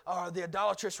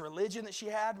idolatrous religion that she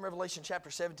had in Revelation chapter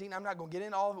 17. I'm not going to get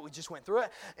into all of it. We just went through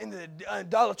it. In the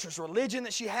idolatrous religion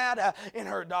that she had, in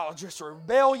her idolatrous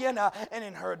rebellion, and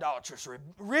in her idolatrous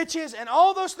riches, and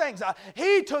all those things.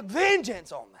 He took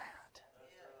vengeance on that.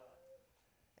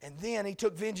 And then he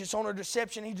took vengeance on her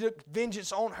deception. He took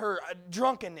vengeance on her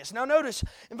drunkenness. Now notice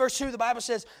in verse 2 the Bible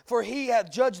says, For he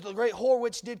hath judged the great whore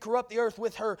which did corrupt the earth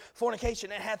with her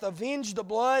fornication, and hath avenged the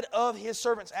blood of his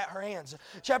servants at her hands.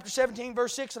 Chapter 17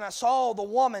 verse 6, And I saw the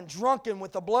woman drunken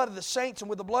with the blood of the saints and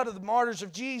with the blood of the martyrs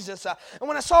of Jesus. And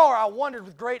when I saw her, I wondered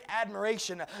with great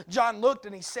admiration. John looked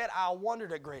and he said, I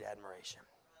wondered at great admiration.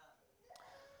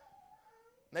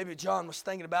 Maybe John was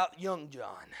thinking about young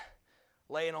John,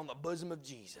 laying on the bosom of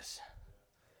Jesus.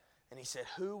 And he said,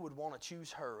 who would want to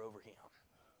choose her over him?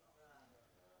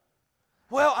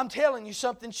 Well, I'm telling you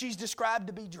something. She's described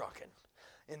to be drunken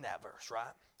in that verse,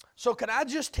 right? So can I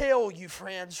just tell you,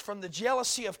 friends, from the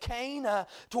jealousy of Cain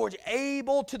towards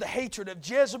Abel, to the hatred of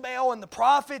Jezebel and the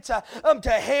prophets, to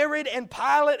Herod and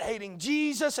Pilate hating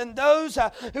Jesus, and those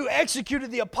who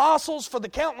executed the apostles, for the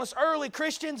countless early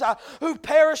Christians who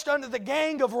perished under the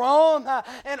gang of Rome,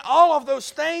 and all of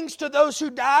those things, to those who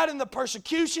died in the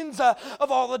persecutions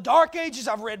of all the dark ages.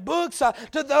 I've read books,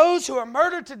 to those who are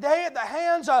murdered today at the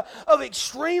hands of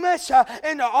extremists,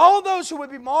 and to all those who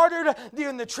would be martyred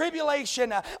during the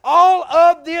tribulation. All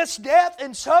of this death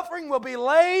and suffering will be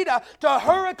laid to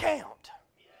her account.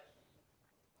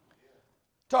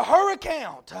 To her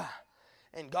account.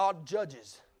 And God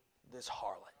judges this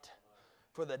harlot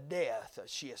for the death that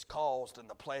she has caused and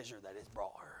the pleasure that has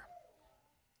brought her.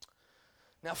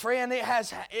 Now, friend, it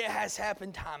has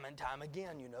happened time and time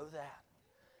again. You know that.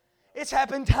 It's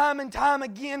happened time and time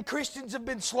again. Christians have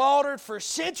been slaughtered for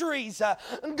centuries.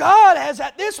 God has,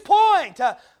 at this point,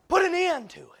 put an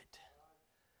end to it.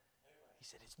 He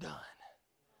said, it's done.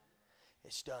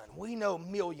 It's done. We know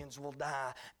millions will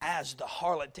die as the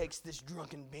harlot takes this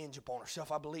drunken binge upon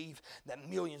herself. I believe that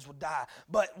millions will die.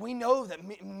 But we know that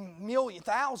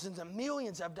thousands and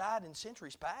millions have died in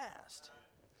centuries past.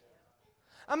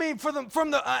 I mean,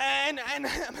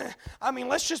 I mean,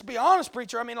 let's just be honest,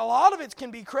 preacher. I mean, a lot of it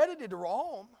can be credited to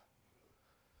Rome.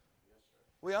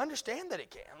 We understand that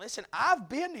it can. Listen, I've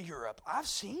been to Europe. I've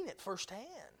seen it firsthand.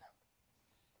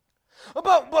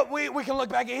 But we can look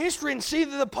back at history and see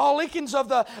that the Paulicians of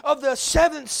the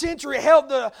 7th century held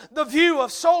the view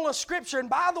of sola Scripture. And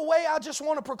by the way, I just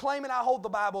want to proclaim it. I hold the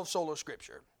Bible of sola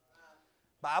Scripture.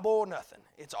 Bible or nothing.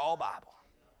 It's all Bible.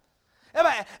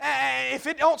 If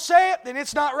it don't say it, then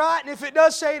it's not right. And if it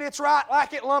does say it, it's right.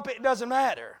 Like it, lump it, it doesn't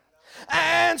matter.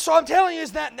 And so I'm telling you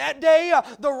is that day,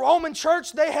 the Roman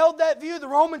church, they held that view. The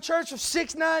Roman church of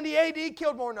 690 A.D.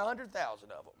 killed more than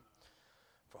 100,000 of them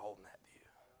for holding that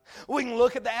view. We can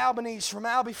look at the Albanese from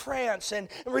Albi, France, and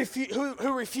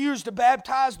who refused to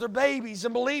baptize their babies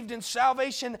and believed in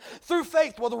salvation through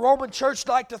faith. Well, the Roman church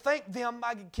liked to thank them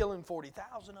by killing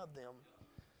 40,000 of them.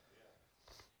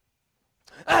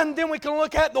 And then we can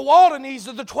look at the Waldenese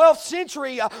of the 12th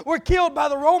century were killed by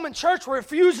the Roman church for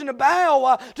refusing to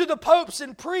bow to the popes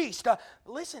and priests.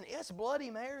 Listen, it's Bloody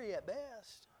Mary at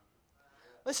best.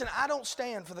 Listen, I don't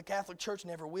stand for the Catholic Church,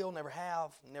 never will, never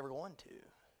have, never going to.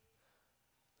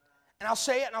 And I'll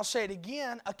say it and I'll say it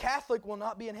again, a Catholic will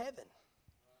not be in heaven.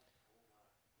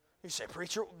 You say,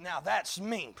 preacher, now that's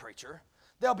mean, preacher.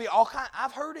 There'll be all kind.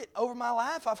 I've heard it over my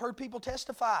life. I've heard people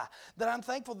testify that I'm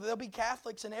thankful that there'll be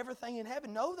Catholics and everything in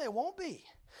heaven. No, there won't be.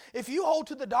 If you hold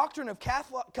to the doctrine of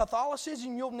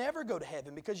Catholicism, you'll never go to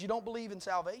heaven because you don't believe in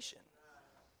salvation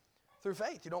through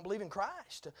faith. You don't believe in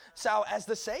Christ as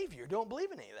the Savior. You don't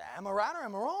believe in any of that. Am I right or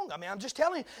am I wrong? I mean, I'm just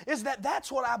telling you,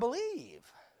 that's what I believe.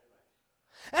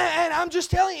 And I'm just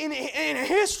telling you, in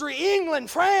history, England,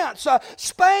 France,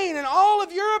 Spain, and all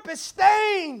of Europe is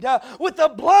stained with the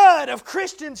blood of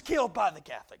Christians killed by the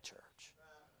Catholic Church.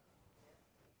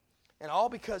 And all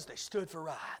because they stood for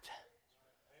right.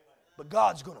 But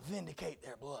God's going to vindicate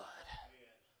their blood.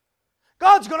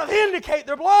 God's going to vindicate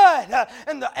their blood.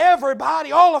 And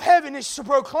everybody, all of heaven is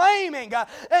proclaiming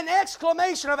an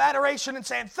exclamation of adoration and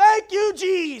saying, thank you,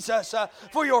 Jesus,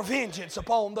 for your vengeance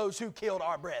upon those who killed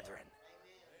our brethren.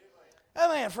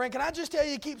 Amen, friend. Can I just tell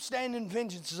you, keep standing in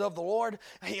vengeances of the Lord.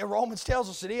 Romans tells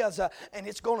us it is, and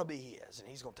it's going to be His, and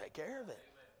He's going to take care of it.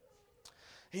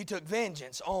 He took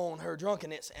vengeance on her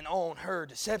drunkenness and on her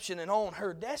deception and on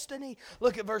her destiny.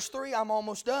 Look at verse 3. I'm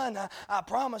almost done. I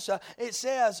promise. It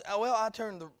says, well, I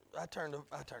turned the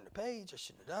page. I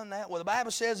shouldn't have done that. Well, the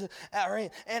Bible says,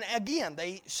 and again,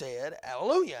 they said,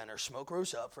 hallelujah, and her smoke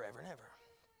rose up forever and ever.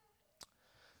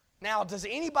 Now, does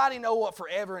anybody know what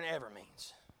forever and ever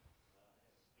means?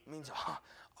 It means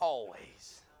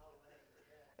always.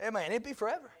 Amen. It'd be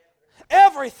forever.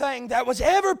 Everything that was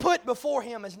ever put before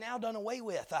Him is now done away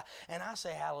with. And I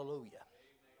say hallelujah.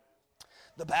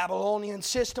 The Babylonian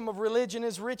system of religion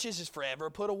as riches is forever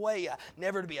put away,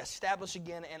 never to be established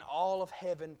again, and all of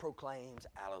heaven proclaims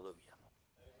hallelujah.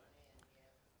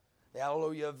 The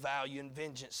hallelujah of value and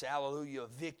vengeance, the hallelujah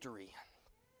of victory.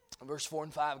 Verse 4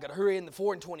 and 5, got to hurry in. The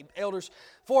 4 and 20 elders,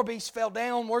 4 beasts fell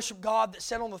down, worshiped God that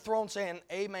sat on the throne, saying,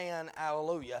 amen,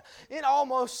 hallelujah. It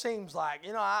almost seems like,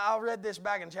 I read this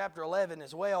back in chapter 11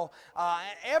 as well.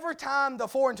 Every time the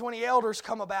 4 and 20 elders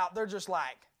come about, they're just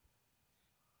like,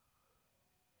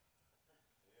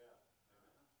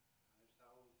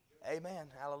 amen,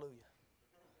 hallelujah.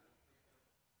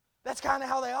 That's kind of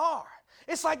how they are.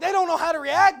 It's like they don't know how to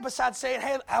react besides saying,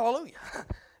 hey, hallelujah.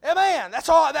 Amen. That's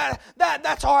all.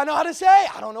 That's all I know how to say.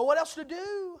 I don't know what else to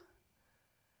do.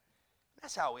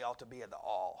 That's how we ought to be in the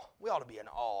awe. We ought to be in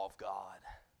awe of God.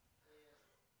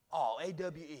 Awe,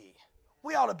 A-W-E.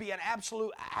 We ought to be in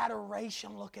absolute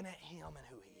adoration looking at Him and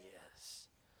who He is.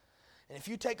 And if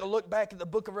you take a look back at the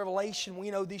book of Revelation,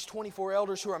 we know these 24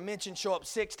 elders who are mentioned show up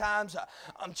 6 times.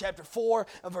 Chapter 4,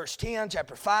 verse 10,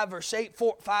 chapter 5, verse 8,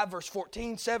 5, verse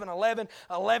 14, 7, 11,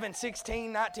 11,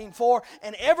 16, 19, 4.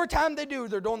 And every time they do,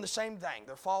 they're doing the same thing.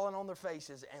 They're falling on their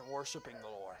faces and worshiping the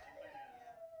Lord.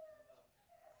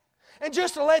 And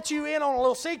just to let you in on a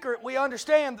little secret, we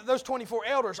understand that those 24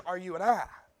 elders are you and I.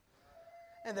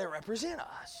 And they represent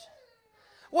us.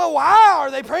 Well, why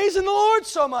are they praising the Lord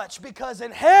so much? Because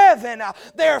in heaven,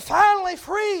 they're finally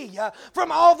free from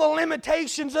all the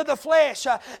limitations of the flesh.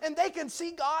 And they can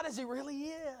see God as He really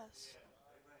is.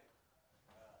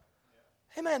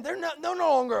 Amen. They're no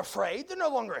longer afraid. They're no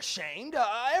longer ashamed.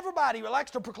 Everybody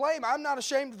likes to proclaim, I'm not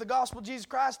ashamed of the gospel of Jesus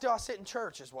Christ till I sit in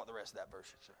church, is what the rest of that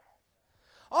verse says.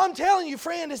 I'm telling you,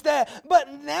 friend, is that, but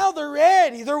now they're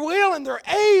ready, they're willing, they're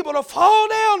able to fall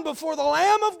down before the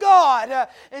Lamb of God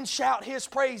and shout His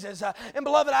praises. And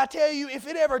beloved, I tell you, if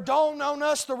it ever dawned on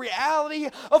us the reality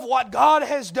of what God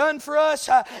has done for us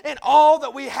and all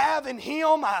that we have in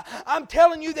Him, I'm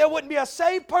telling you, there wouldn't be a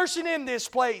saved person in this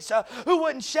place who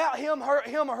wouldn't shout him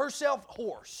or herself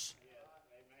hoarse.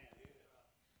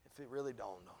 If it really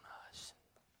dawned on us.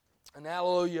 An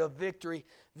hallelujah of victory,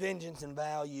 vengeance, and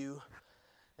value.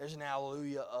 There's an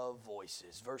hallelujah of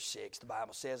voices. Verse 6, the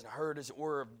Bible says, and I heard as it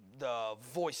were the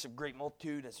voice of great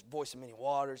multitude, as the voice of many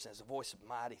waters, as the voice of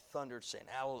mighty thunder, saying,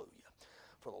 hallelujah,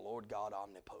 for the Lord God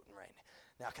omnipotent reign.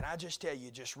 Now, can I just tell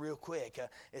you, just real quick,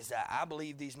 is that I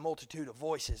believe these multitude of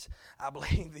voices, I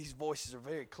believe these voices are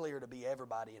very clear to be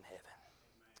everybody in heaven.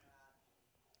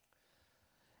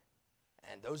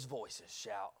 And those voices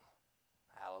shout,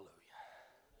 hallelujah.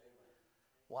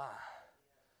 Why?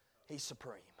 He's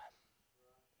supreme.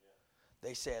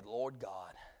 They said, Lord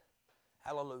God.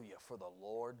 Hallelujah for the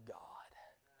Lord God.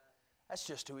 That's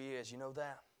just who He is. You know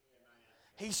that?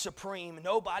 He's supreme.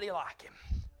 Nobody like Him.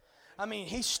 I mean,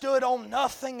 He stood on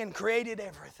nothing and created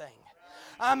everything.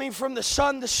 I mean, from the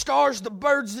sun, the stars, the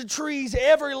birds, the trees,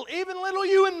 even little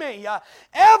you and me.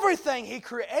 Everything He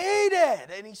created.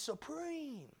 And He's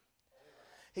supreme.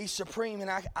 He's supreme, and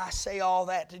I say all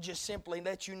that to just simply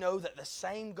let you know that the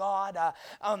same God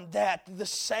that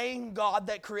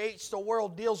creates the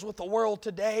world deals with the world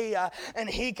today, and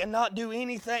He cannot do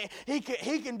anything. He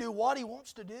can do what He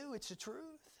wants to do. It's the truth.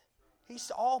 He's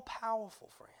all powerful,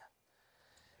 friend.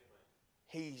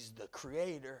 He's the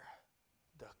creator,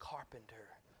 the carpenter,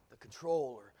 the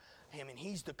controller. I mean,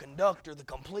 He's the conductor, the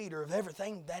completer of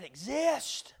everything that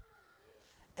exists.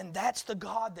 And that's the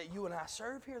God that you and I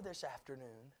serve here this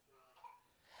afternoon.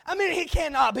 I mean, He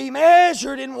cannot be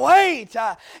measured in weight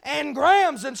and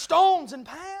grams and stones and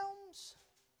pounds.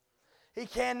 He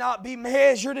cannot be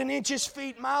measured in inches,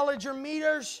 feet, mileage, or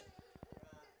meters.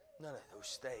 None of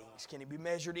those things can He be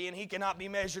measured in. He cannot be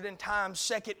measured in time,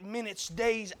 second, minutes,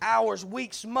 days, hours,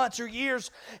 weeks, months, or years.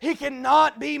 He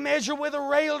cannot be measured with a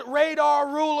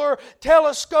radar, ruler,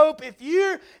 telescope.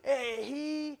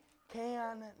 He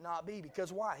cannot be.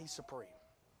 Because why? He's supreme.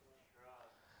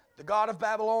 The God of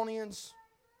Babylonians,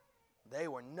 they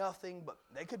were nothing but,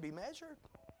 they could be measured.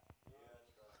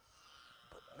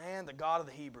 But man, the God of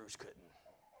the Hebrews couldn't.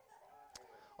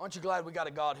 Aren't you glad we got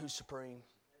a God who's supreme?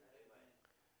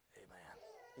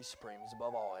 He's supreme. He's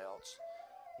above all else.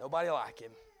 Nobody like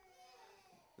Him.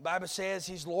 The Bible says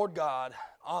He's Lord God,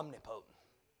 omnipotent.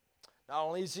 Not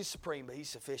only is He supreme, but He's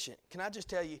sufficient. Can I just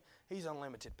tell you, He's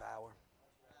unlimited power.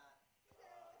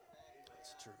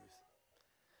 That's the truth.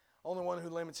 Only one who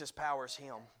limits His power is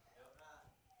Him.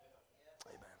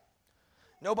 Amen.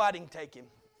 Nobody can take Him.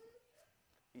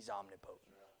 He's omnipotent.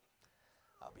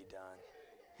 I'll be done.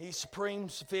 He's supreme,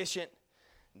 sufficient.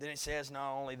 Then it says,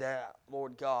 not only that,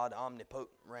 Lord God, omnipotent,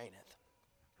 reigneth.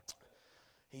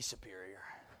 He's superior.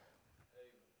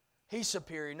 He's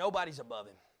superior. Nobody's above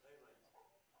Him.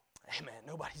 Amen.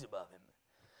 Nobody's above Him.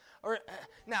 Or,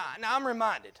 now I'm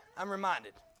reminded.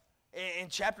 In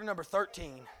chapter number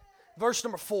 13, verse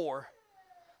number 4,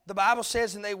 the Bible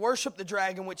says, and they worshiped the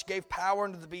dragon which gave power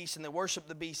unto the beast, and they worshiped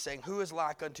the beast, saying, who is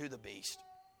like unto the beast?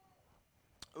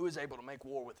 Who is able to make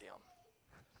war with him?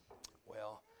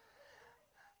 Well,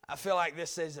 I feel like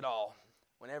this says it all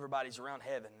when everybody's around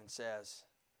heaven and says,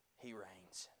 He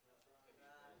reigns.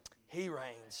 He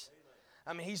reigns.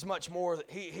 I mean, He's much more.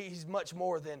 He's much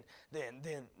more than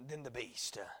the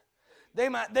beast. They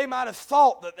might have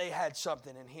thought that they had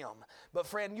something in Him, but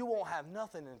friend, you won't have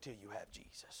nothing until you have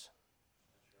Jesus.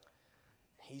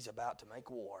 He's about to make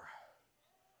war,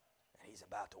 and He's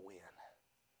about to win.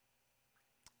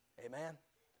 Amen.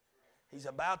 He's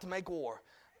about to make war.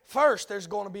 First, there's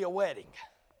going to be a wedding.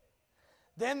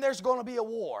 Then there's going to be a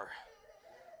war.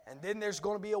 And then there's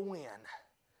going to be a win.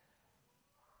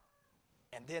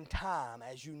 And then time,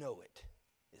 as you know it,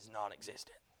 is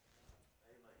non-existent.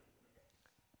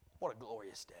 What a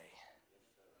glorious day.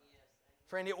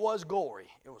 Friend, it was gory.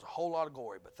 It was a whole lot of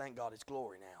glory, but thank God it's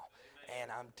glory now.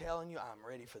 And I'm telling you, I'm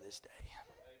ready for this day.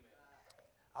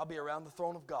 I'll be around the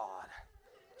throne of God.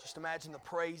 Just imagine the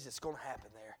praise that's going to happen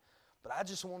there. But I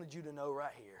just wanted you to know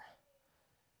right here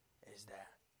is that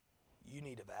you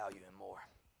need to value Him more.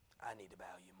 I need to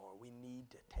value Him more. We need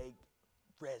to take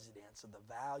residence of the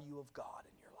value of God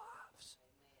in your lives.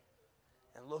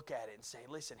 And look at it and say,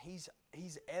 listen,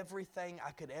 He's everything I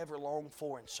could ever long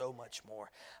for and so much more.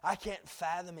 I can't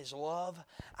fathom His love.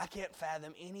 I can't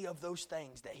fathom any of those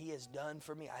things that He has done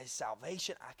for me. His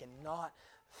salvation, I cannot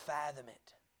fathom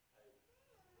it.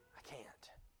 I can't.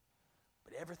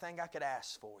 But everything I could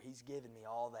ask for, He's given me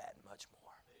all that and much more.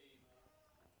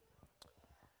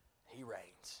 He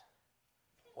reigns.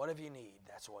 Whatever you need,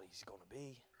 that's what He's going to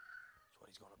be. That's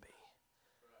what He's going to be.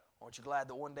 Aren't you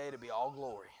glad that one day it'll be all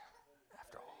glory?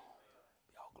 After all,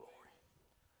 be all glory.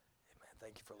 Amen.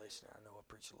 Thank you for listening. I know I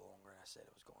preached a little longer than I said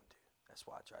I was going to. That's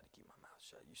why I tried to keep my mouth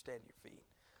shut. You stand to your feet.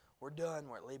 We're done.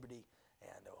 We're at liberty.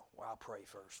 And I'll pray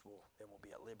first. Then we'll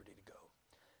be at liberty to go.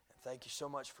 And thank you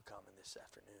so much for coming this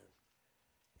afternoon.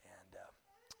 And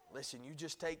listen, you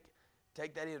just take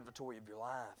that inventory of your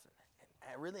life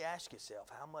and really ask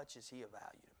yourself, how much is He of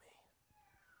value to me?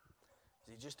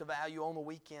 Is He just a value on the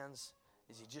weekends?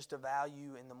 Is He just a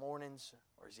value in the mornings?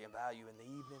 Or is He a value in the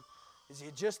evening? Is He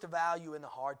just a value in the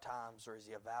hard times? Or is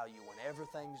He a value when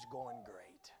everything's going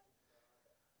great?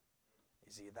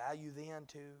 Is He a value then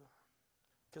too?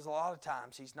 Because a lot of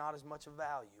times He's not as much of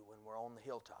value when we're on the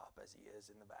hilltop as He is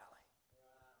in the valley.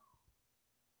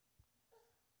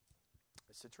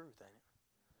 It's the truth, ain't it?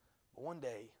 But one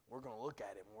day, we're going to look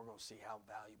at Him and we're going to see how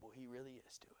valuable He really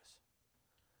is to us.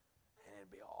 And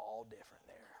it'll be all different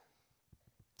there.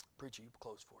 Preacher, you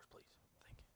close for us, please.